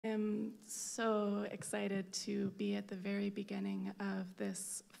I'm so excited to be at the very beginning of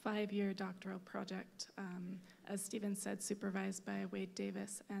this 5-year doctoral project, as Stephen said, supervised by Wade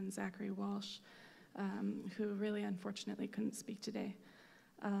Davis and Zachary Walsh, who really unfortunately couldn't speak today.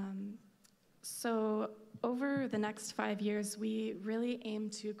 So over the next 5 years, we really aim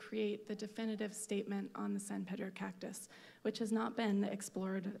to create the definitive statement on the San Pedro cactus, which has not been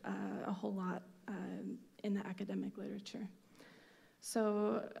explored a whole lot in the academic literature.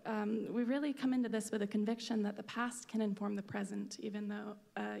 So we really come into this with a conviction that the past can inform the present, even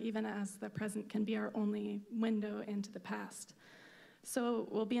as the present can be our only window into the past. So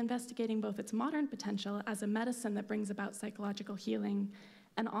we'll be investigating both its modern potential as a medicine that brings about psychological healing,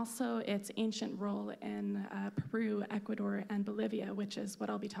 and also its ancient role in Peru, Ecuador, and Bolivia, which is what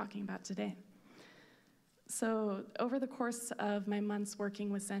I'll be talking about today. So over the course of my months working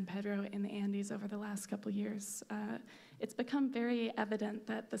with San Pedro in the Andes over the last couple years, it's become very evident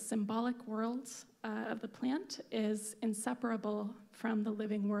that the symbolic world of the plant is inseparable from the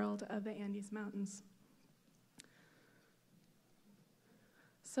living world of the Andes Mountains.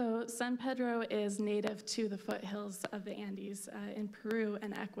 So San Pedro is native to the foothills of the Andes in Peru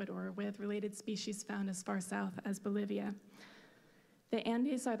and Ecuador, with related species found as far south as Bolivia. The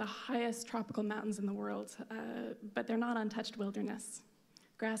Andes are the highest tropical mountains in the world, but they're not untouched wilderness.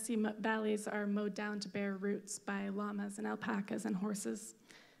 Grassy valleys are mowed down to bare roots by llamas and alpacas and horses,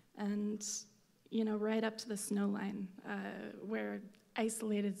 and right up to the snow line, where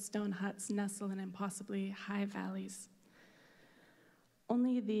isolated stone huts nestle in impossibly high valleys.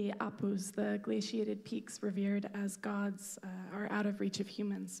 Only the apus, the glaciated peaks revered as gods, are out of reach of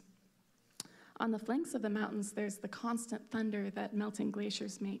humans. On the flanks of the mountains, there's the constant thunder that melting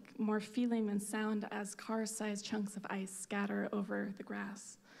glaciers make, more feeling than sound as car-sized chunks of ice scatter over the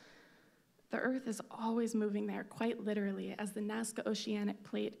grass. The earth is always moving there, quite literally, as the Nazca Oceanic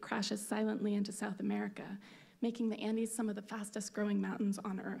Plate crashes silently into South America, making the Andes some of the fastest growing mountains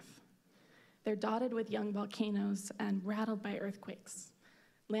on Earth. They're dotted with young volcanoes and rattled by earthquakes.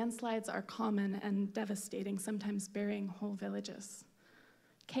 Landslides are common and devastating, sometimes burying whole villages.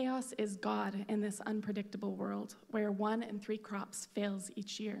 Chaos is God in this unpredictable world, where 1 in 3 crops fails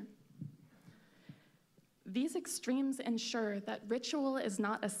each year. These extremes ensure that ritual is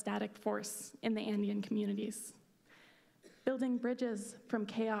not a static force in the Andean communities. Building bridges from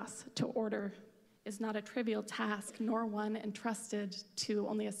chaos to order is not a trivial task, nor one entrusted to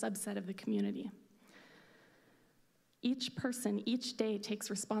only a subset of the community. Each person, each day, takes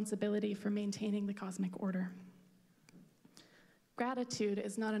responsibility for maintaining the cosmic order. Gratitude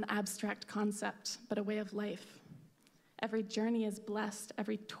is not an abstract concept, but a way of life. Every journey is blessed,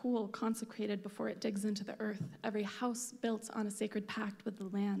 every tool consecrated before it digs into the earth, every house built on a sacred pact with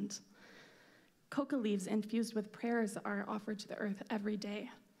the land. Coca leaves infused with prayers are offered to the earth every day.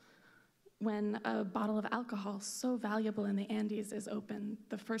 When a bottle of alcohol, so valuable in the Andes, is opened,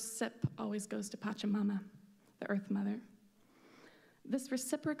 the first sip always goes to Pachamama, the Earth Mother. This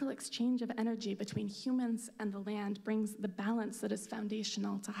reciprocal exchange of energy between humans and the land brings the balance that is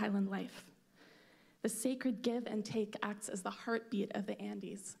foundational to highland life. The sacred give and take acts as the heartbeat of the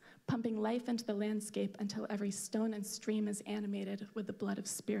Andes, pumping life into the landscape until every stone and stream is animated with the blood of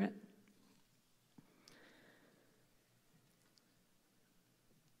spirit.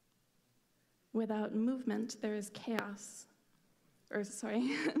 Without movement, there is chaos.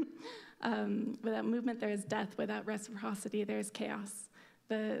 Without movement, there is death. Without reciprocity, there is chaos.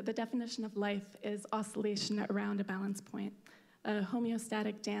 The definition of life is oscillation around a balance point, a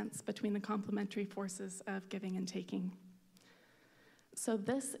homeostatic dance between the complementary forces of giving and taking. So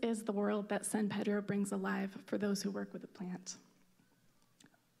this is the world that San Pedro brings alive for those who work with the plant.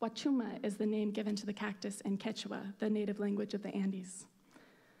 Wachuma is the name given to the cactus in Quechua, the native language of the Andes.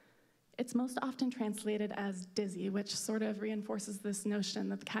 It's most often translated as dizzy, which sort of reinforces this notion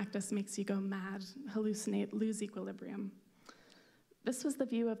that the cactus makes you go mad, hallucinate, lose equilibrium. This was the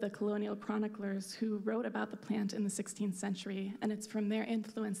view of the colonial chroniclers who wrote about the plant in the 16th century, and it's from their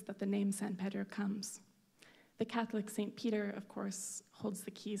influence that the name San Pedro comes. The Catholic St. Peter, of course, holds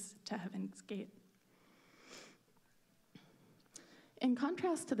the keys to Heaven's Gate. In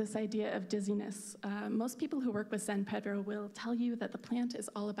contrast to this idea of dizziness, most people who work with San Pedro will tell you that the plant is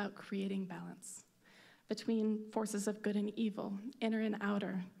all about creating balance between forces of good and evil, inner and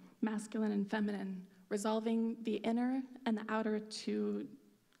outer, masculine and feminine, resolving the inner and the outer to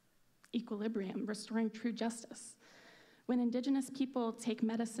equilibrium, restoring true justice. When indigenous people take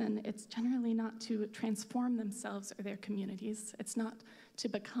medicine, it's generally not to transform themselves or their communities. It's not to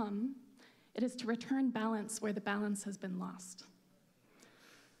become. It is to return balance where the balance has been lost.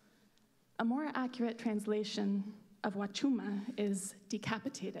 A more accurate translation of Wachuma is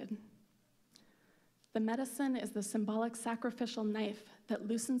decapitated. The medicine is the symbolic sacrificial knife that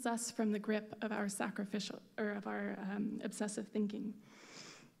loosens us from the grip of our obsessive thinking.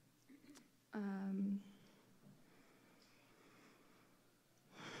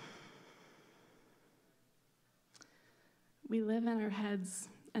 We live in our heads,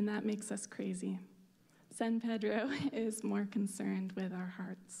 and that makes us crazy. San Pedro is more concerned with our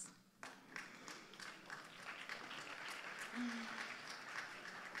hearts.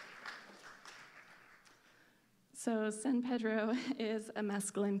 So San Pedro is a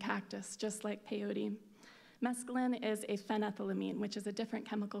mescaline cactus, just like peyote. Mescaline is a phenethylamine, which is a different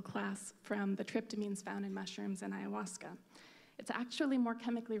chemical class from the tryptamines found in mushrooms and ayahuasca. It's actually more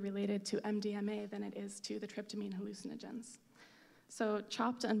chemically related to MDMA than it is to the tryptamine hallucinogens. So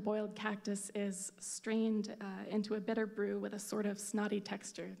chopped and boiled cactus is strained into a bitter brew with a sort of snotty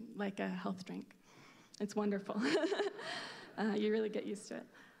texture, like a health drink. It's wonderful. You really get used to it.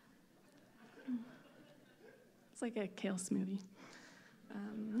 It's like a kale smoothie.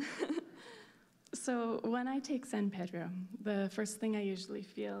 So when I take San Pedro, the first thing I usually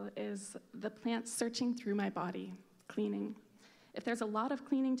feel is the plant searching through my body, cleaning. If there's a lot of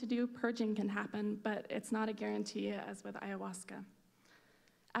cleaning to do, purging can happen, but it's not a guarantee as with ayahuasca.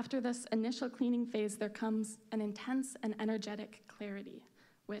 After this initial cleaning phase, there comes an intense and energetic clarity,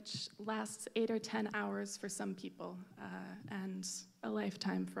 which lasts 8 or 10 hours for some people and a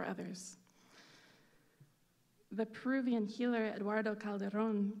lifetime for others. The Peruvian healer Eduardo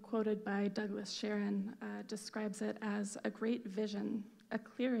Calderon, quoted by Douglas Sharon, describes it as a great vision, a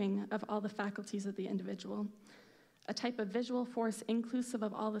clearing of all the faculties of the individual, a type of visual force inclusive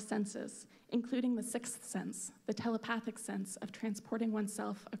of all the senses, including the sixth sense, the telepathic sense of transporting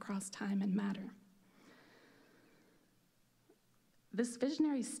oneself across time and matter. This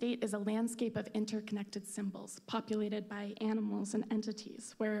visionary state is a landscape of interconnected symbols populated by animals and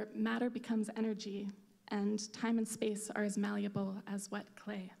entities where matter becomes energy and time and space are as malleable as wet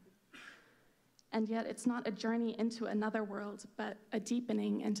clay. And yet it's not a journey into another world, but a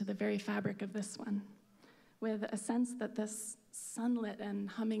deepening into the very fabric of this one, with a sense that this sunlit and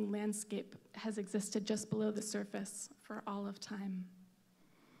humming landscape has existed just below the surface for all of time.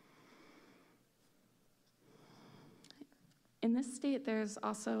 In this state, there's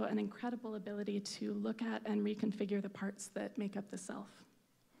also an incredible ability to look at and reconfigure the parts that make up the self.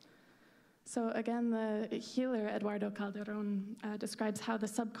 So again, the healer, Eduardo Calderon, describes how the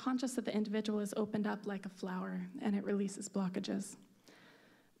subconscious of the individual is opened up like a flower, and it releases blockages.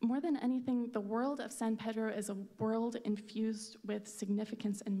 More than anything, the world of San Pedro is a world infused with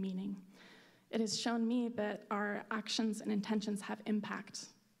significance and meaning. It has shown me that our actions and intentions have impact,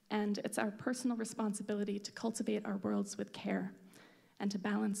 and it's our personal responsibility to cultivate our worlds with care and to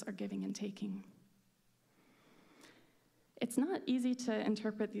balance our giving and taking. It's not easy to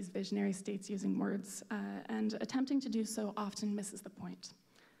interpret these visionary states using words, and attempting to do so often misses the point.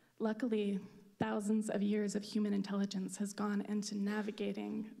 Luckily, thousands of years of human intelligence has gone into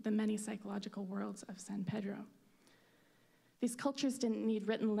navigating the many psychological worlds of San Pedro. These cultures didn't need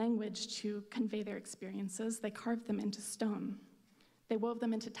written language to convey their experiences. They carved them into stone. They wove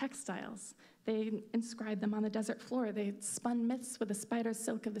them into textiles. They inscribed them on the desert floor. They spun myths with the spider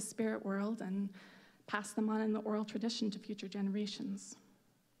silk of the spirit world and passed them on in the oral tradition to future generations.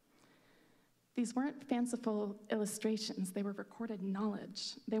 These weren't fanciful illustrations, they were recorded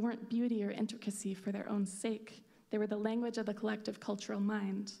knowledge. They weren't beauty or intricacy for their own sake. They were the language of the collective cultural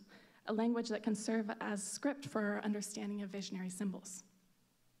mind, a language that can serve as script for our understanding of visionary symbols.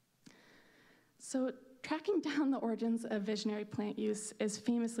 So tracking down the origins of visionary plant use is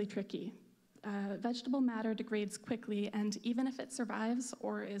famously tricky. Vegetable matter degrades quickly, and even if it survives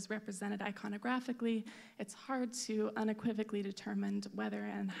or is represented iconographically, it's hard to unequivocally determine whether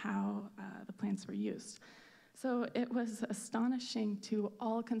and how the plants were used. So it was astonishing to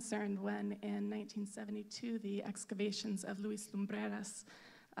all concerned when, in 1972, the excavations of Luis Lumbreras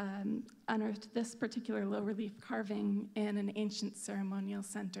unearthed this particular low-relief carving in an ancient ceremonial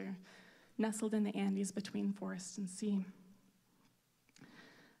center nestled in the Andes between forest and sea.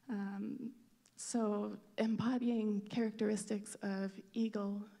 So embodying characteristics of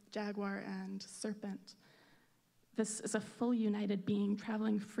eagle, jaguar, and serpent, this is a full united being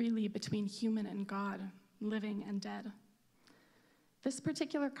traveling freely between human and God, living and dead. This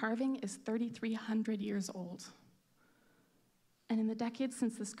particular carving is 3,300 years old. And in the decades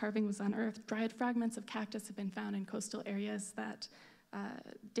since this carving was unearthed, dried fragments of cactus have been found in coastal areas that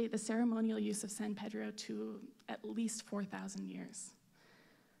date the ceremonial use of San Pedro to at least 4,000 years.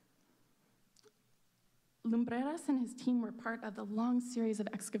 Lumbreras and his team were part of the long series of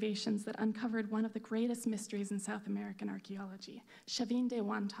excavations that uncovered one of the greatest mysteries in South American archaeology, Chavin de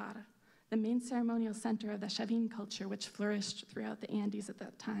Huantar, the main ceremonial center of the Chavin culture, which flourished throughout the Andes at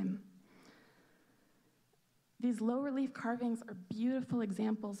that time. These low-relief carvings are beautiful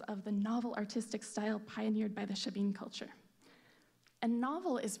examples of the novel artistic style pioneered by the Chavin culture. And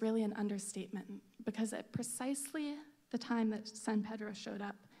novel is really an understatement, because at precisely the time that San Pedro showed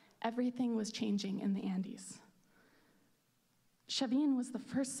up, everything was changing in the Andes. Chavin was the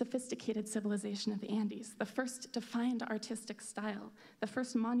first sophisticated civilization of the Andes, the first defined artistic style, the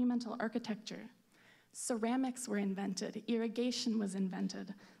first monumental architecture. Ceramics were invented, irrigation was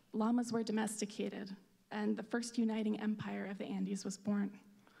invented, llamas were domesticated, and the first uniting empire of the Andes was born.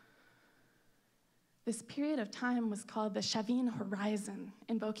 This period of time was called the Chavin Horizon,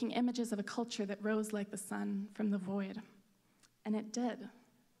 invoking images of a culture that rose like the sun from the void. And it did.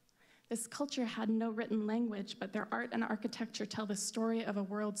 This culture had no written language, but their art and architecture tell the story of a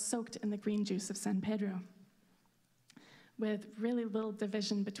world soaked in the green juice of San Pedro, with really little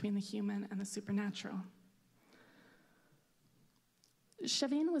division between the human and the supernatural.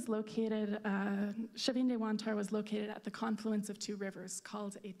 Chavin de Huantar was located at the confluence of two rivers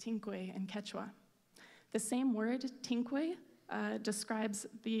called a tinque in Quechua. The same word, tinque, describes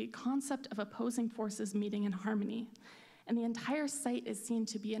the concept of opposing forces meeting in harmony. And the entire site is seen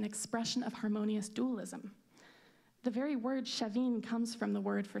to be an expression of harmonious dualism. The very word Chavin comes from the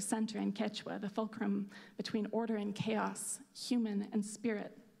word for center in Quechua, the fulcrum between order and chaos, human and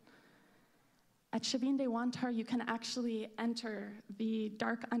spirit. At Chavin de Huantar, you can actually enter the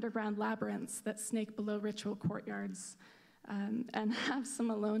dark underground labyrinths that snake below ritual courtyards and have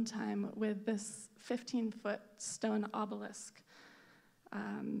some alone time with this 15-foot stone obelisk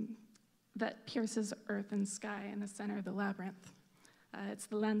that pierces earth and sky in the center of the labyrinth. It's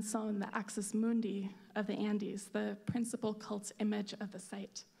the Lanzón, the axis mundi of the Andes, the principal cult image of the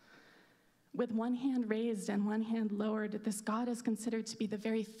site. With one hand raised and one hand lowered, this god is considered to be the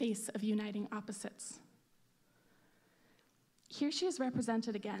very face of uniting opposites. Here she is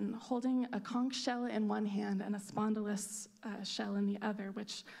represented again, holding a conch shell in one hand and a spondylus shell in the other,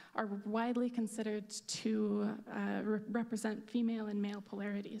 which are widely considered to represent female and male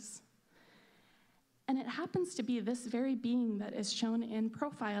polarities. And it happens to be this very being that is shown in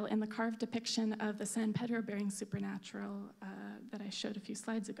profile in the carved depiction of the San Pedro bearing supernatural that I showed a few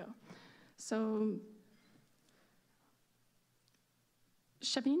slides ago. So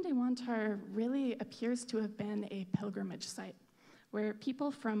Chavin de Huantar really appears to have been a pilgrimage site where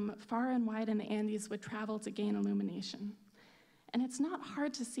people from far and wide in the Andes would travel to gain illumination. And it's not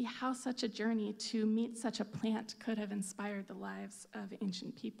hard to see how such a journey to meet such a plant could have inspired the lives of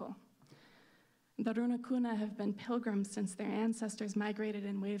ancient people. The Runacuna have been pilgrims since their ancestors migrated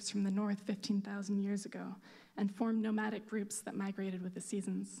in waves from the north 15,000 years ago and formed nomadic groups that migrated with the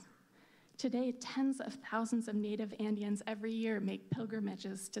seasons. Today, tens of thousands of native Andeans every year make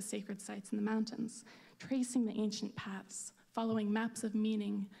pilgrimages to sacred sites in the mountains, tracing the ancient paths, following maps of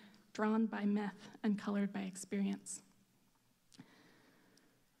meaning drawn by myth and colored by experience.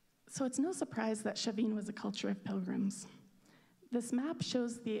 So it's no surprise that Chavin was a culture of pilgrims. This map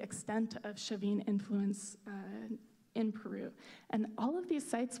shows the extent of Chavin influence in Peru. And all of these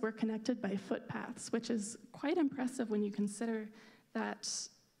sites were connected by footpaths, which is quite impressive when you consider that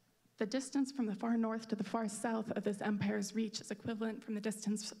the distance from the far north to the far south of this empire's reach is equivalent from the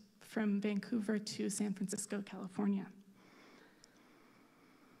distance from Vancouver to San Francisco, California.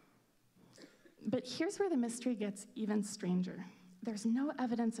 But here's where the mystery gets even stranger. There's no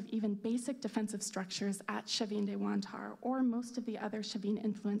evidence of even basic defensive structures at Chavin de Huantar or most of the other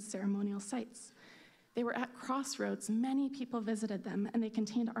Chavin-influenced ceremonial sites. They were at crossroads, many people visited them, and they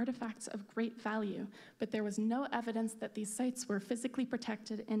contained artifacts of great value, but there was no evidence that these sites were physically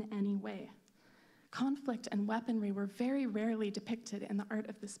protected in any way. Conflict and weaponry were very rarely depicted in the art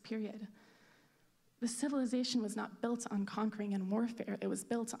of this period. The civilization was not built on conquering and warfare, it was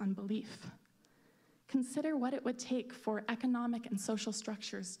built on belief. Consider what it would take for economic and social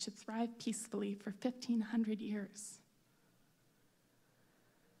structures to thrive peacefully for 1,500 years.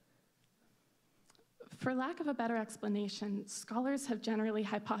 For lack of a better explanation, scholars have generally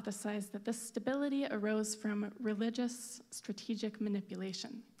hypothesized that this stability arose from religious strategic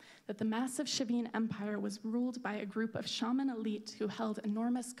manipulation, that the massive Chavin Empire was ruled by a group of shaman elite who held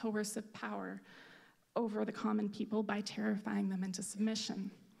enormous coercive power over the common people by terrifying them into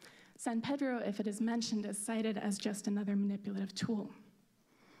submission. San Pedro, if it is mentioned, is cited as just another manipulative tool.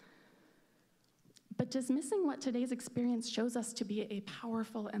 But dismissing what today's experience shows us to be a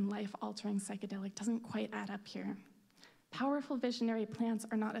powerful and life-altering psychedelic doesn't quite add up here. Powerful visionary plants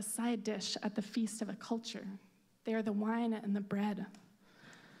are not a side dish at the feast of a culture. They are the wine and the bread,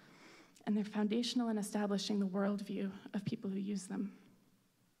 and they're foundational in establishing the worldview of people who use them.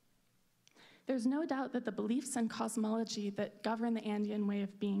 There's no doubt that the beliefs and cosmology that govern the Andean way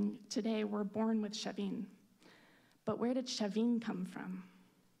of being today were born with Chavin. But where did Chavin come from?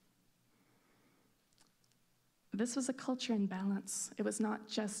 This was a culture in balance. It was not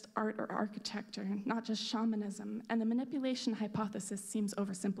just art or architecture, not just shamanism, and the manipulation hypothesis seems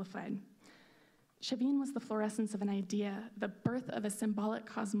oversimplified. Chavin was the fluorescence of an idea, the birth of a symbolic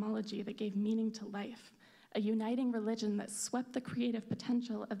cosmology that gave meaning to life, a uniting religion that swept the creative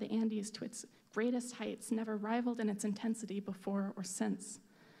potential of the Andes to its greatest heights, never rivaled in its intensity before or since.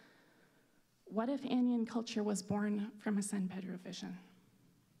 What if Andean culture was born from a San Pedro vision?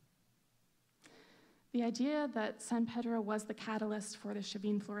 The idea that San Pedro was the catalyst for the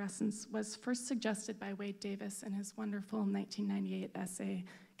Chavin fluorescence was first suggested by Wade Davis in his wonderful 1998 essay,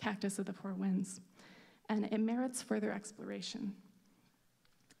 Cactus of the Four Winds, and it merits further exploration.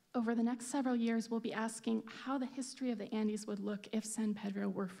 Over the next several years, we'll be asking how the history of the Andes would look if San Pedro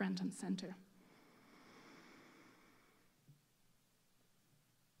were front and center.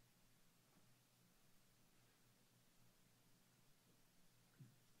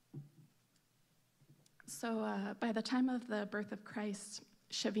 So by the time of the birth of Christ,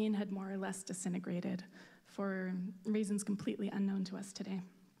 Chavin had more or less disintegrated for reasons completely unknown to us today.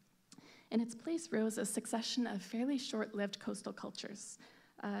 In its place rose a succession of fairly short-lived coastal cultures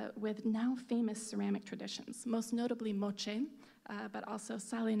with now famous ceramic traditions, most notably Moche, but also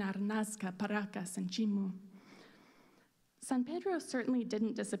Salinar, Nazca, Paracas, and Chimu. San Pedro certainly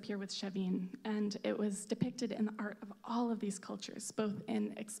didn't disappear with Chavin, and it was depicted in the art of all of these cultures, both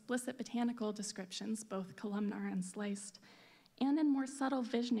in explicit botanical descriptions, both columnar and sliced, and in more subtle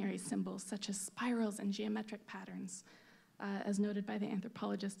visionary symbols such as spirals and geometric patterns, as noted by the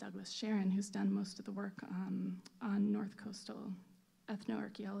anthropologist Douglas Sharon, who's done most of the work on North Coastal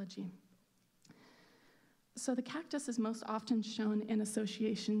ethnoarchaeology. So the cactus is most often shown in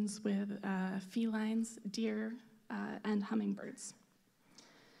associations with felines, deer, and hummingbirds.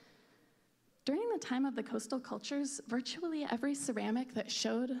 During the time of the coastal cultures, virtually every ceramic that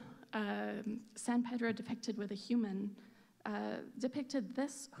showed San Pedro depicted with a human depicted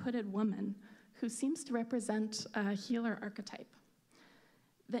this hooded woman who seems to represent a healer archetype.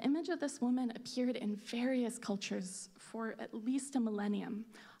 The image of this woman appeared in various cultures for at least a millennium,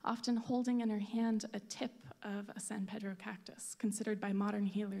 often holding in her hand a tip of a San Pedro cactus, considered by modern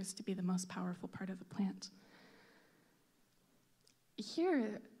healers to be the most powerful part of the plant.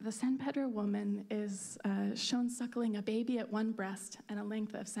 Here, the San Pedro woman is shown suckling a baby at one breast and a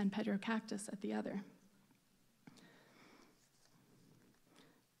length of San Pedro cactus at the other.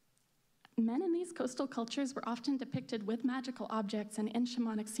 Men in these coastal cultures were often depicted with magical objects and in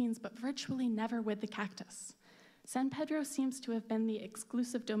shamanic scenes, but virtually never with the cactus. San Pedro seems to have been the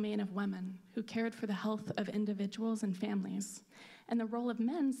exclusive domain of women, who cared for the health of individuals and families. And the role of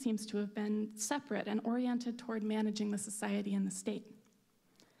men seems to have been separate and oriented toward managing the society and the state.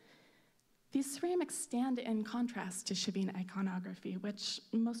 These ceramics stand in contrast to Chavin iconography, which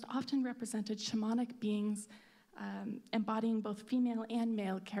most often represented shamanic beings embodying both female and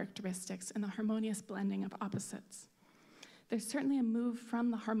male characteristics in the harmonious blending of opposites. There's certainly a move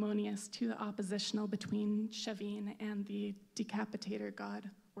from the harmonious to the oppositional between Chavin and the decapitator god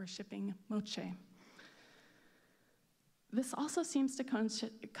worshipping Moche. This also seems to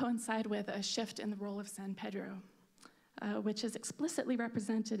coincide with a shift in the role of San Pedro, which is explicitly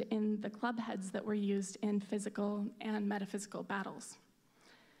represented in the club heads that were used in physical and metaphysical battles.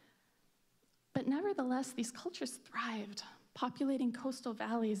 But nevertheless, these cultures thrived, populating coastal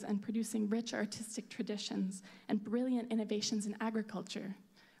valleys and producing rich artistic traditions and brilliant innovations in agriculture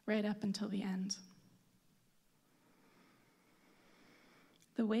right up until the end.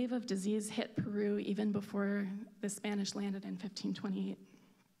 The wave of disease hit Peru even before the Spanish landed in 1528.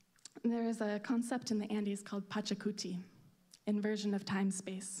 There is a concept in the Andes called Pachacuti, inversion of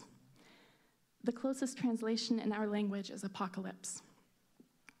time-space. The closest translation in our language is apocalypse.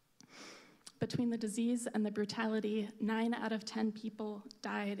 Between the disease and the brutality, 9 out of 10 people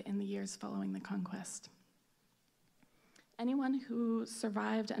died in the years following the conquest. Anyone who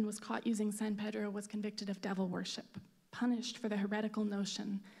survived and was caught using San Pedro was convicted of devil worship, punished for the heretical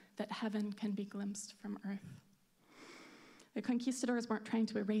notion that heaven can be glimpsed from earth. The conquistadors weren't trying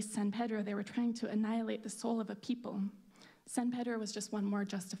to erase San Pedro, they were trying to annihilate the soul of a people. San Pedro was just one more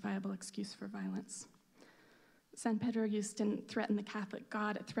justifiable excuse for violence. San Pedro use didn't threaten the Catholic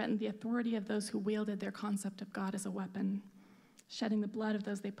God, it threatened the authority of those who wielded their concept of God as a weapon, shedding the blood of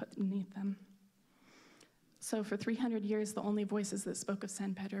those they put beneath them. So for 300 years, the only voices that spoke of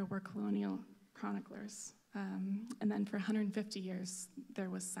San Pedro were colonial chroniclers. And then for 150 years, there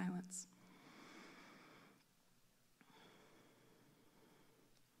was silence.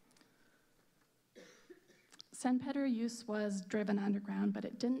 San Pedro use was driven underground, but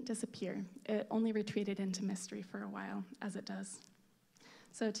it didn't disappear. It only retreated into mystery for a while, as it does.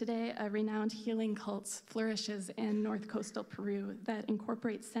 So today, a renowned healing cult flourishes in north coastal Peru that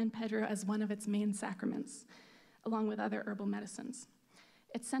incorporates San Pedro as one of its main sacraments, along with other herbal medicines.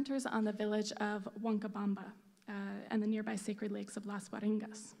 It centers on the village of Huancabamba and the nearby sacred lakes of Las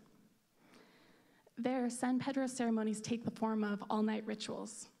Guaringas. There, San Pedro ceremonies take the form of all-night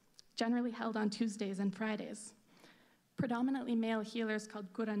rituals, generally held on Tuesdays and Fridays. Predominantly male healers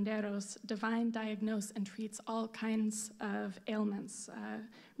called curanderos divine, diagnose, and treats all kinds of ailments,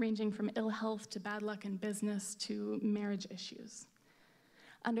 ranging from ill health to bad luck in business to marriage issues.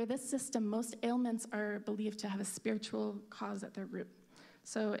 Under this system, most ailments are believed to have a spiritual cause at their root.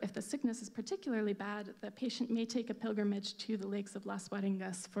 So if the sickness is particularly bad, the patient may take a pilgrimage to the lakes of Las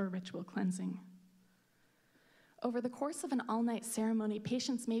Guaringas for ritual cleansing. Over the course of an all-night ceremony,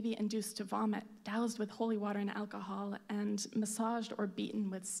 patients may be induced to vomit, doused with holy water and alcohol, and massaged or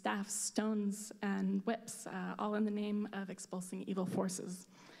beaten with staffs, stones, and whips, all in the name of expulsing evil forces.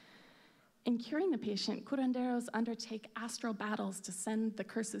 In curing the patient, curanderos undertake astral battles to send the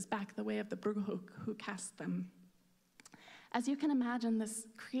curses back the way of the brujo who cast them. As you can imagine, this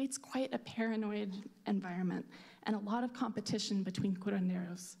creates quite a paranoid environment and a lot of competition between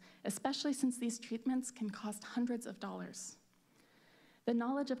curanderos, especially since these treatments can cost hundreds of dollars. The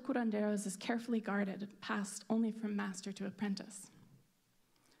knowledge of curanderos is carefully guarded, passed only from master to apprentice.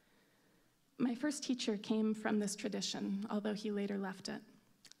 My first teacher came from this tradition, although he later left it.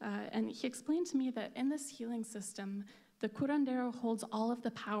 And he explained to me that in this healing system, the curandero holds all of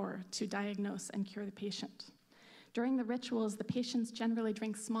the power to diagnose and cure the patient. During the rituals, the patients generally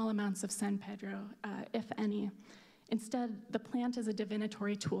drink small amounts of San Pedro, if any. Instead, the plant is a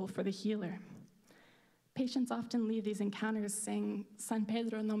divinatory tool for the healer. Patients often leave these encounters saying, "San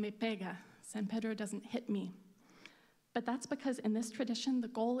Pedro no me pega," San Pedro doesn't hit me. But that's because in this tradition, the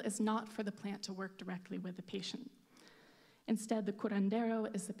goal is not for the plant to work directly with the patient. Instead, the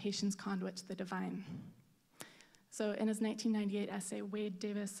curandero is the patient's conduit to the divine. So in his 1998 essay, Wade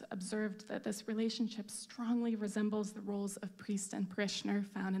Davis observed that this relationship strongly resembles the roles of priest and parishioner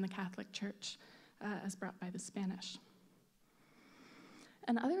found in the Catholic Church, as brought by the Spanish.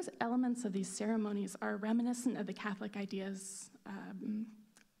 And other elements of these ceremonies are reminiscent of the Catholic ideas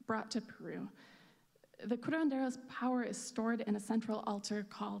brought to Peru. The curandero's power is stored in a central altar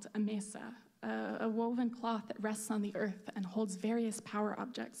called a mesa, a woven cloth that rests on the earth and holds various power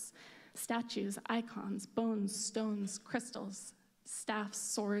objects: statues, icons, bones, stones, crystals, staffs,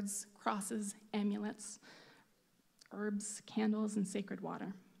 swords, crosses, amulets, herbs, candles, and sacred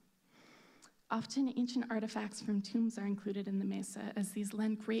water. Often, ancient artifacts from tombs are included in the mesa, as these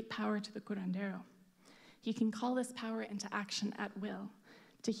lend great power to the curandero. He can call this power into action at will,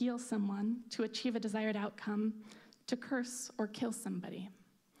 to heal someone, to achieve a desired outcome, to curse or kill somebody.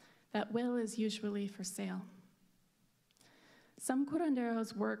 That will is usually for sale. Some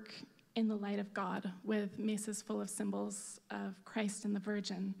curanderos work in the light of God, with mesas full of symbols of Christ and the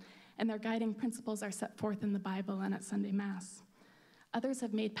Virgin, and their guiding principles are set forth in the Bible and at Sunday Mass. Others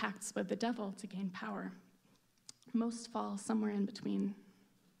have made pacts with the devil to gain power. Most fall somewhere in between.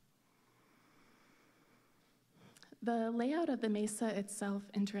 The layout of the mesa itself,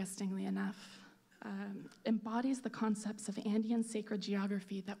 interestingly enough, embodies the concepts of Andean sacred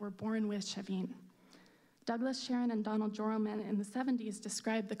geography that were born with Chavin. Douglas Sharon and Donald Jorlman in the 70s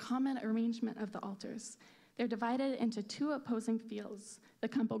described the common arrangement of the altars. They're divided into two opposing fields, the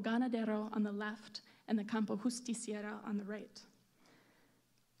Campo Ganadero on the left and the Campo Justiciero on the right,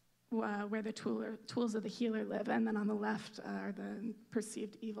 where the tools of the healer live, and then on the left are the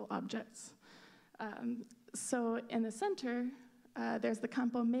perceived evil objects. So in the center, there's the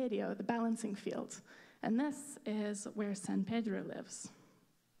Campo Medio, the balancing field, and this is where San Pedro lives.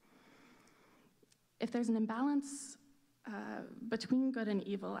 If there's an imbalance between good and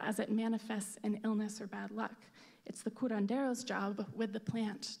evil as it manifests in illness or bad luck, it's the curandero's job with the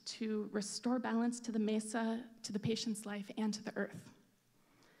plant to restore balance to the mesa, to the patient's life, and to the earth.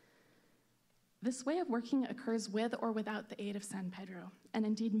 This way of working occurs with or without the aid of San Pedro, and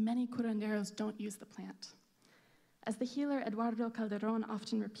indeed many curanderos don't use the plant. As the healer Eduardo Calderon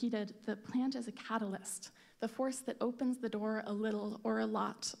often repeated, the plant is a catalyst, the force that opens the door a little or a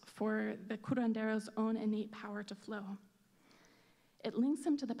lot for the curandero's own innate power to flow. It links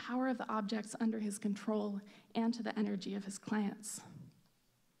him to the power of the objects under his control and to the energy of his clients.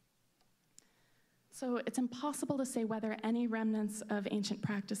 So it's impossible to say whether any remnants of ancient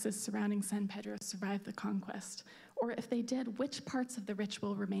practices surrounding San Pedro survived the conquest, or if they did, which parts of the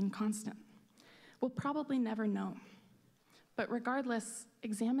ritual remain constant. We'll probably never know. But regardless,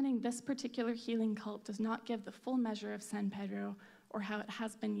 examining this particular healing cult does not give the full measure of San Pedro or how it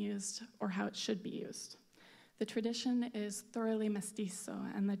has been used or how it should be used. The tradition is thoroughly mestizo,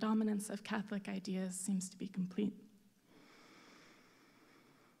 and the dominance of Catholic ideas seems to be complete.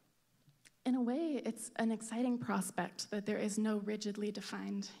 In a way, it's an exciting prospect that there is no rigidly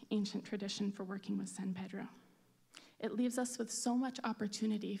defined ancient tradition for working with San Pedro. It leaves us with so much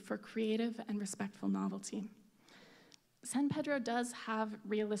opportunity for creative and respectful novelty. San Pedro does have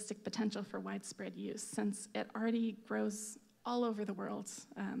realistic potential for widespread use, since it already grows all over the world,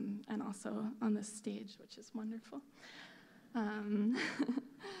 and also on this stage, which is wonderful.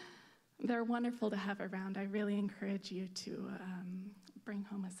 They're wonderful to have around. I really encourage you to bring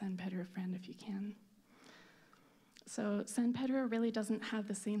home a San Pedro friend if you can. So San Pedro really doesn't have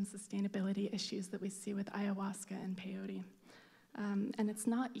the same sustainability issues that we see with ayahuasca and peyote. And it's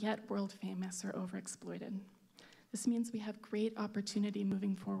not yet world famous or overexploited. This means we have great opportunity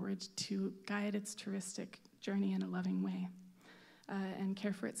moving forward to guide its touristic journey in a loving way and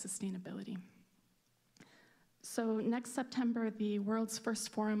care for its sustainability. So next September, the world's first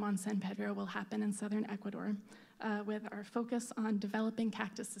forum on San Pedro will happen in southern Ecuador with our focus on developing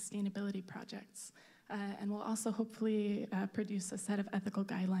cactus sustainability projects. And we'll also hopefully produce a set of ethical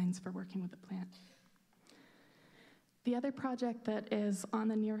guidelines for working with the plant. The other project that is on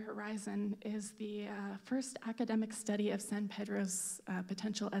the near horizon is the first academic study of San Pedro's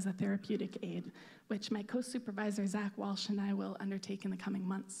potential as a therapeutic aid, which my co-supervisor, Zach Walsh, and I will undertake in the coming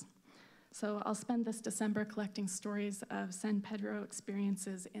months. So I'll spend this December collecting stories of San Pedro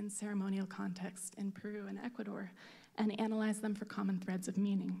experiences in ceremonial context in Peru and Ecuador and analyze them for common threads of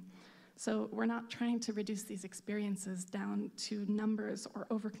meaning. So we're not trying to reduce these experiences down to numbers or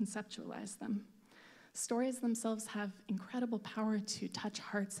over-conceptualize them. Stories themselves have incredible power to touch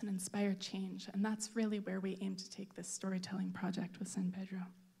hearts and inspire change, and that's really where we aim to take this storytelling project with San Pedro.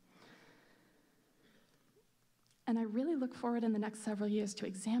 And I really look forward in the next several years to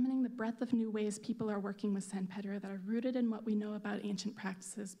examining the breadth of new ways people are working with San Pedro that are rooted in what we know about ancient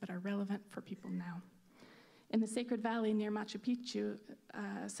practices but are relevant for people now. In the Sacred Valley near Machu Picchu,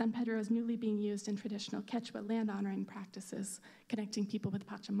 San Pedro is newly being used in traditional Quechua land-honoring practices, connecting people with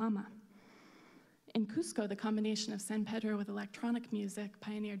Pachamama. In Cusco, the combination of San Pedro with electronic music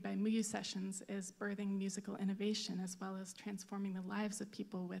pioneered by Muyu sessions is birthing musical innovation as well as transforming the lives of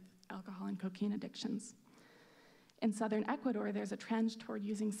people with alcohol and cocaine addictions. In southern Ecuador, there's a trend toward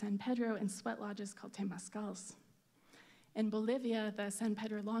using San Pedro in sweat lodges called temazcals. In Bolivia, the San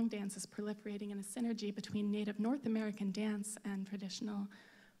Pedro long dance is proliferating in a synergy between native North American dance and traditional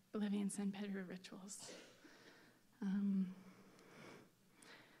Bolivian San Pedro rituals.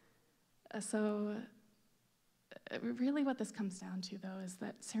 So really what this comes down to, though, is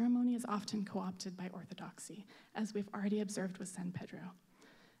that ceremony is often co-opted by orthodoxy, as we've already observed with San Pedro.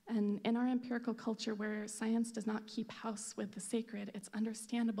 And in our empirical culture where science does not keep house with the sacred, it's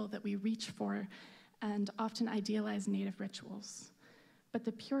understandable that we reach for and often idealize native rituals. But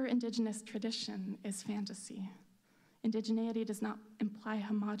the pure indigenous tradition is fantasy. Indigeneity does not imply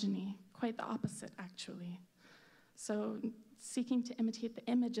homogeny, quite the opposite, actually. So seeking to imitate the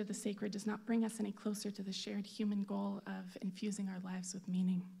image of the sacred does not bring us any closer to the shared human goal of infusing our lives with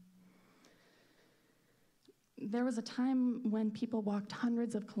meaning. There was a time when people walked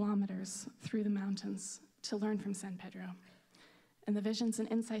hundreds of kilometers through the mountains to learn from San Pedro. And the visions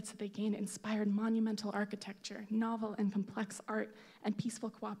and insights that they gained inspired monumental architecture, novel and complex art, and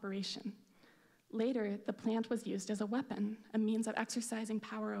peaceful cooperation. Later, the plant was used as a weapon, a means of exercising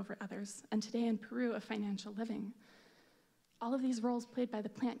power over others, and today in Peru, of financial living. All of these roles played by the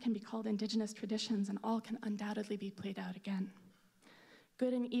plant can be called indigenous traditions, and all can undoubtedly be played out again.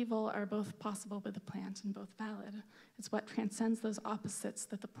 Good and evil are both possible with the plant and both valid. It's what transcends those opposites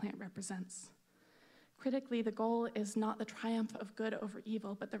that the plant represents. Critically, the goal is not the triumph of good over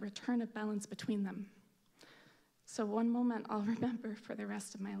evil, but the return of balance between them. So one moment I'll remember for the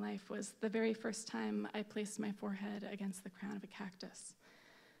rest of my life was the very first time I placed my forehead against the crown of a cactus.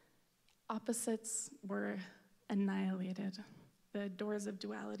 Opposites were annihilated. The doors of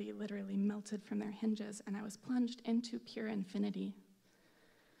duality literally melted from their hinges, and I was plunged into pure infinity.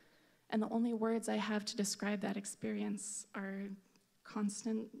 And the only words I have to describe that experience are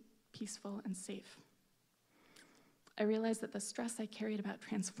constant, peaceful, and safe. I realized that the stress I carried about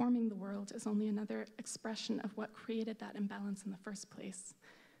transforming the world is only another expression of what created that imbalance in the first place,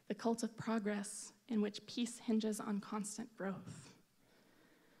 the cult of progress in which peace hinges on constant growth.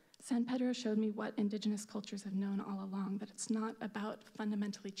 San Pedro showed me what indigenous cultures have known all along, that it's not about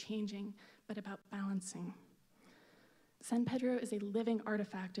fundamentally changing, but about balancing. San Pedro is a living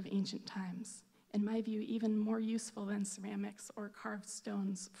artifact of ancient times, in my view, even more useful than ceramics or carved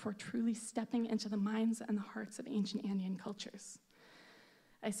stones for truly stepping into the minds and the hearts of ancient Andean cultures.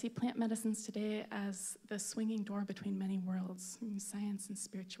 I see plant medicines today as the swinging door between many worlds, science and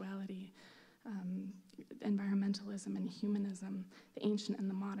spirituality, environmentalism and humanism, the ancient and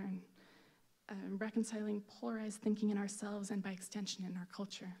the modern, reconciling polarized thinking in ourselves and by extension in our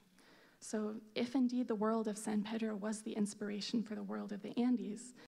culture. So if indeed the world of San Pedro was the inspiration for the world of the Andes,